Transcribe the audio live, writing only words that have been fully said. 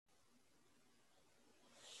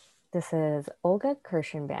This is Olga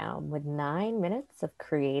Kirschenbaum with 9 Minutes of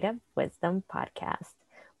Creative Wisdom podcast,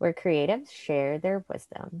 where creatives share their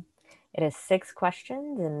wisdom. It is 6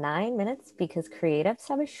 questions in 9 minutes because creatives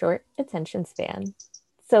have a short attention span.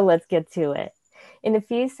 So let's get to it. In a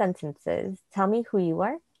few sentences, tell me who you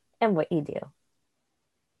are and what you do.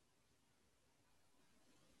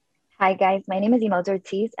 Hi guys, my name is Imelda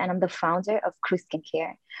Ortiz and I'm the founder of Crew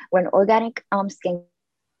Skincare. We're an organic skincare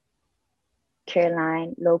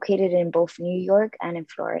line located in both New York and in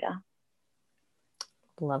Florida.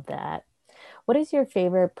 Love that. What is your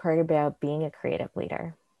favorite part about being a creative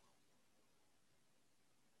leader?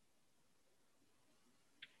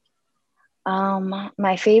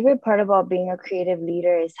 My favorite part about being a creative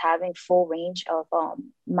leader is having full range of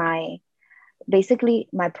my basically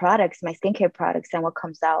my products, my skincare products and what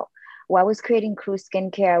comes out. While I was creating Crew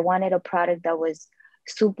Skincare, I wanted a product that was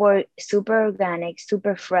super organic,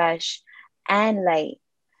 super fresh, and light.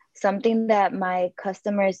 Something that my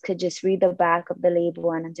customers could just read the back of the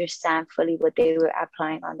label and understand fully what they were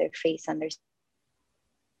applying on their face and their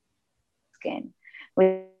skin,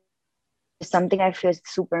 which is something I feel is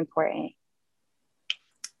super important.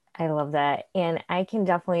 I love that. And I can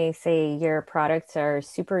definitely say your products are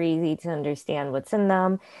super easy to understand what's in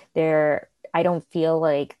them. I don't feel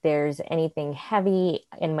like there's anything heavy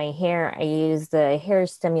in my hair. I use the hair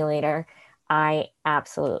stimulator. I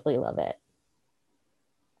absolutely love it.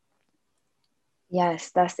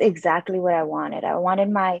 Yes, that's exactly what I wanted. I wanted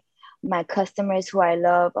my customers who I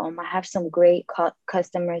love. I have some great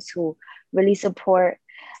customers who really support,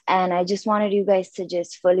 and I just wanted you guys to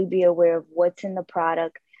just fully be aware of what's in the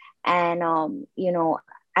product. And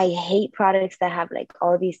I hate products that have like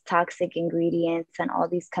all these toxic ingredients and all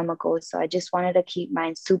these chemicals. So I just wanted to keep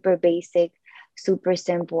mine super basic, super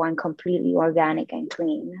simple, and completely organic and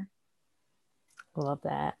clean. Love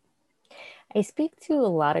that. I speak to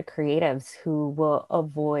a lot of creatives who will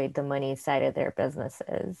avoid the money side of their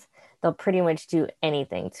businesses. They'll pretty much do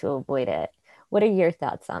anything to avoid it. What are your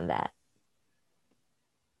thoughts on that?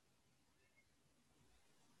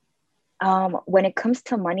 When it comes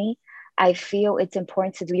to money, I feel it's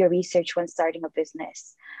important to do your research when starting a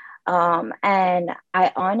business. And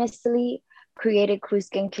I honestly created Crew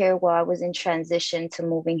Skincare while I was in transition to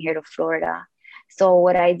moving here to Florida. So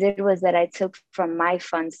what I did was that I took from my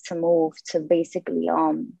funds to move to basically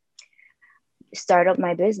start up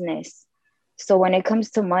my business. So when it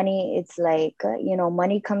comes to money, it's like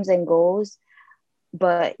money comes and goes,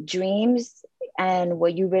 but dreams and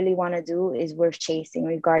what you really want to do is worth chasing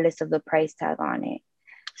regardless of the price tag on it.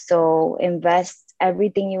 So invest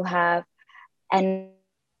everything you have, and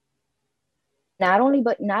not only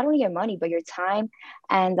your money but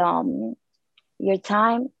and your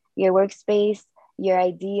time, your workspace, your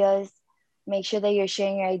ideas. Make sure that you're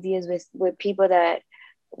sharing your ideas with people that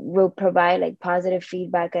will provide like positive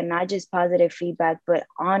feedback, and not just positive feedback but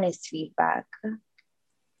honest feedback.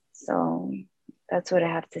 So that's what I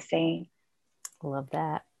have to say. Love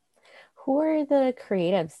that. Who are the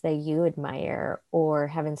creatives that you admire or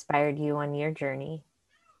have inspired you on your journey?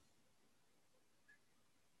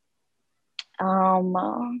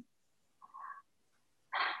 um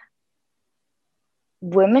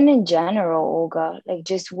Women in general, Olga, like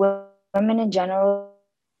just women in general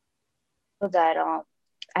that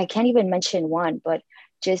I can't even mention one, but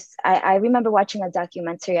I remember watching a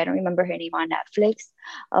documentary, I don't remember her name, on Netflix,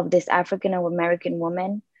 of this African American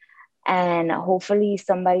woman. And hopefully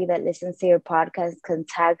somebody that listens to your podcast can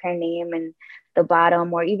tag her name in the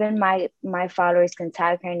bottom, or even my followers can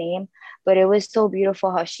tag her name. But it was so beautiful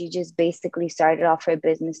how she just basically started off her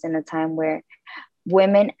business in a time where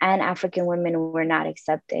women and African women were not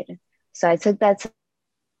accepted. So I took that to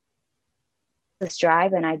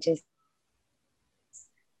strive, and I just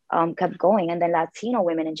kept going. And then Latino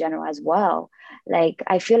women in general as well. Like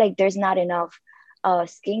I feel like there's not enough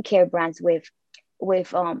skincare brands with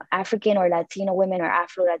African or Latino women or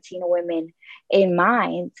Afro Latino women in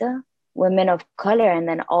mind, women of color, and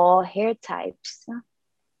then all hair types.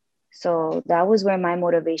 So that was where my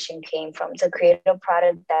motivation came from, to create a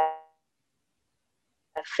product that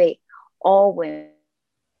fit all women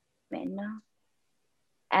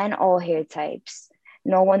and all hair types.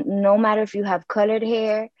 No matter if you have colored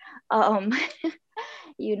hair, um,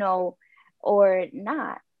 or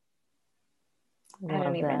not. I don't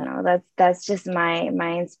Love even know. that. That's just my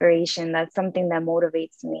inspiration. That's something that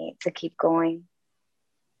motivates me to keep going.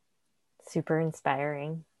 Super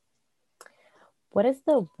inspiring. What is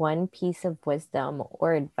the one piece of wisdom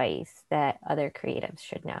or advice that other creatives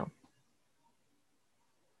should know?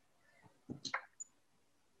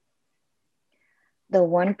 The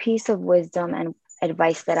one piece of wisdom and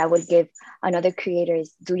advice that I would give another creator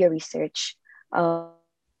is do your research. From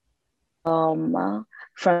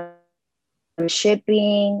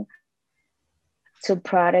shipping to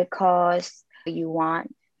product costs you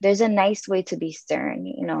want. There's a nice way to be stern,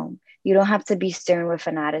 you know. You don't have to be stern with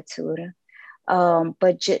an attitude.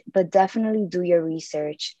 But definitely do your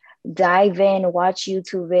research. Dive in, watch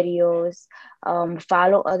YouTube videos,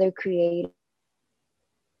 follow other creators,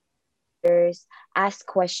 ask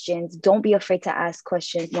questions. Don't be afraid to ask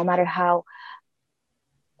questions, no matter how,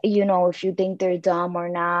 you know, if you think they're dumb or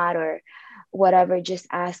not or whatever, just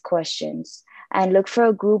ask questions and look for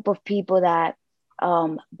a group of people that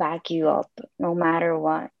back you up no matter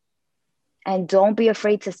what. And don't be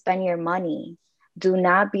afraid to spend your money. Do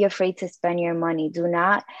not be afraid to spend your money. Do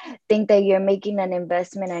not think that you're making an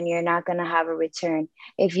investment and you're not going to have a return.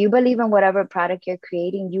 If you believe in whatever product you're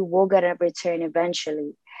creating, you will get a return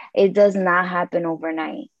eventually. It does not happen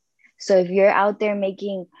overnight. So if you're out there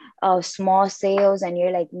making small sales and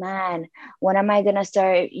you're like, man, when am I going to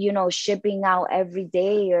start, you know, shipping out every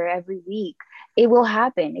day or every week? It will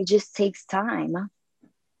happen. It just takes time.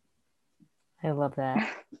 I love that.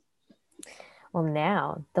 Well,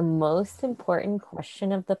 now, the most important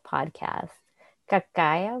question of the podcast.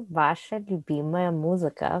 Какая ваша любимая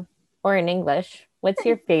музыка? Or in English, what's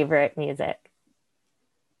your favorite music?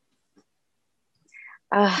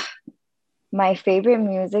 My favorite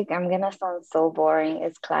music, I'm going to sound so boring,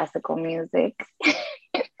 is classical music.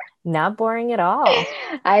 Not boring at all.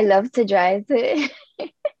 I love to drive to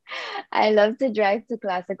I love to drive to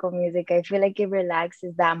classical music. I feel like it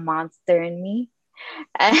relaxes that monster in me.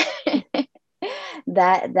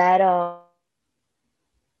 that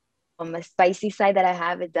spicy side that I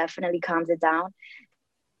have, it definitely calms it down.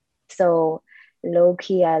 So low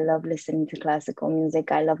key, I love listening to classical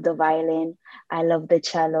music. I love the violin, I love the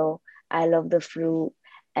cello, I love the flute,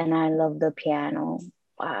 and I love the piano.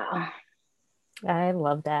 Wow. I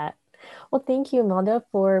love that. Well, thank you, Imelda,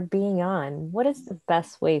 for being on. What is the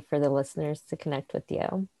best way for the listeners to connect with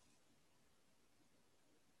you?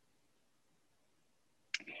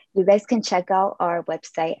 You guys can check out our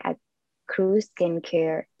website at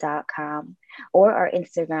cruzskincare.com or our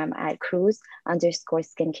Instagram at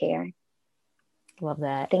cruz_skincare. Love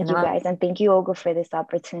that. Thank you guys. And thank you, Olga, for this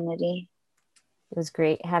opportunity. It was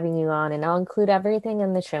great having you on, and I'll include everything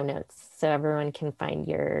in the show notes so everyone can find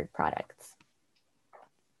your products.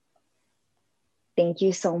 Thank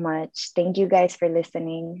you so much. Thank you guys for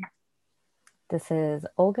listening. This is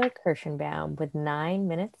Olga Kirschenbaum with 9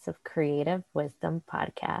 Minutes of Creative Wisdom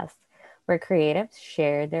podcast, where creatives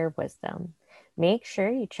share their wisdom. Make sure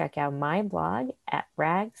you check out my blog at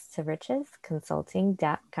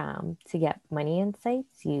ragstorichesconsulting.com to get money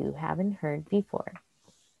insights you haven't heard before.